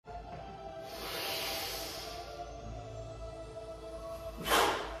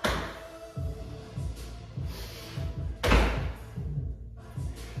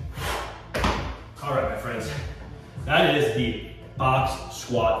That is the box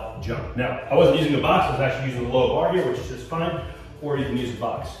squat jump. Now, I wasn't using a box, I was actually using a low bar here, which is just fine, or you can use a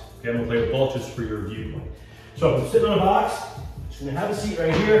box. Okay, I'm gonna play with both just for your view. So if I'm sitting on a box, I'm just gonna have a seat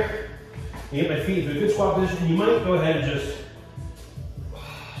right here, and get my feet into a good squat position. You might go ahead and just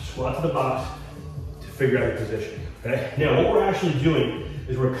squat to the box to figure out your position, okay? Now, what we're actually doing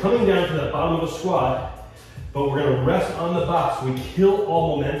is we're coming down to the bottom of a squat, but we're gonna rest on the box so we kill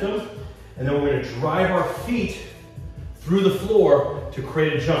all momentum, and then we're gonna drive our feet through the floor to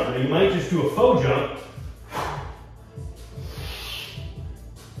create a jump. Now, you might just do a faux jump,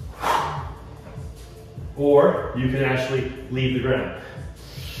 or you can actually leave the ground.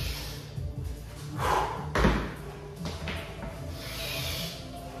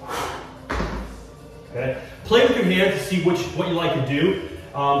 Okay. Play with your hands to see what you like to do.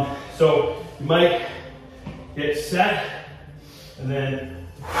 So you might get set and then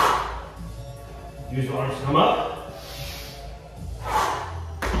use your arms to come up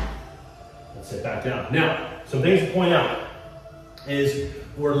and sit back down. Now, some things to point out is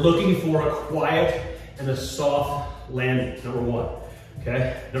we're looking for a quiet and a soft landing, number one.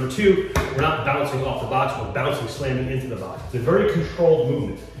 Okay. Number two, we're not bouncing off the box, we're bouncing, slamming into the box. It's a very controlled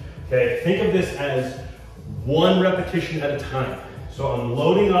movement. Okay, think of this as one repetition at a time. So I'm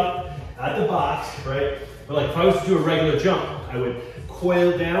loading up at the box, right? But like if I was to do a regular jump, I would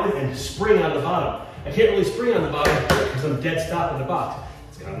coil down and spring out of the bottom. I can't really spring on the bottom because I'm dead stop in the box.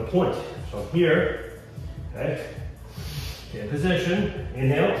 It's kind of the point. So I'm here, okay? Get in position,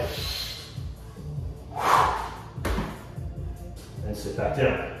 inhale, and sit back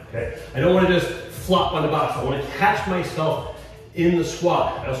down, okay? I don't want to just flop on the box. I want to catch myself in the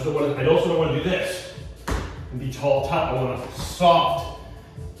squat. I also don't want to do this and be tall top. I want to soft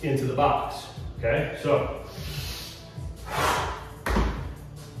into the box. Okay, so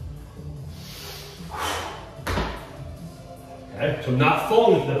okay, so not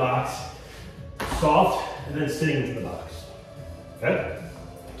falling into the box, soft, and then sitting into the box. Okay,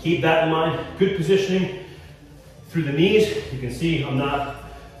 keep that in mind. Good positioning through the knees. You can see I'm not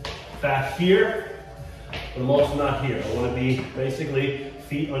back here, but I'm also not here. I want to be basically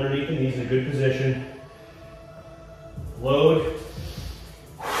feet underneath the knees in a good position. Load,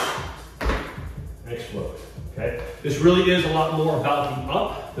 explode, okay? This really is a lot more about the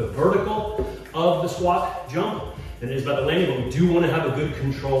up, the vertical of the squat jump than it is about the landing, but we do want to have a good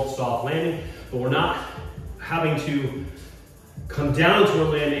controlled soft landing, but we're not having to come down to a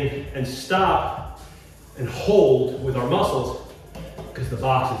landing and stop and hold with our muscles because the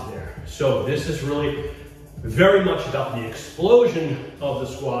box is there. So this is really very much about the explosion of the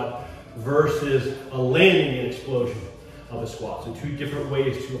squat versus a landing and explosion of the squat. So two different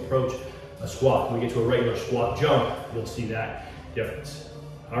ways to approach a squat. When we get to a regular squat jump, you'll see that difference.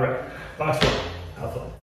 All right, box one, have fun.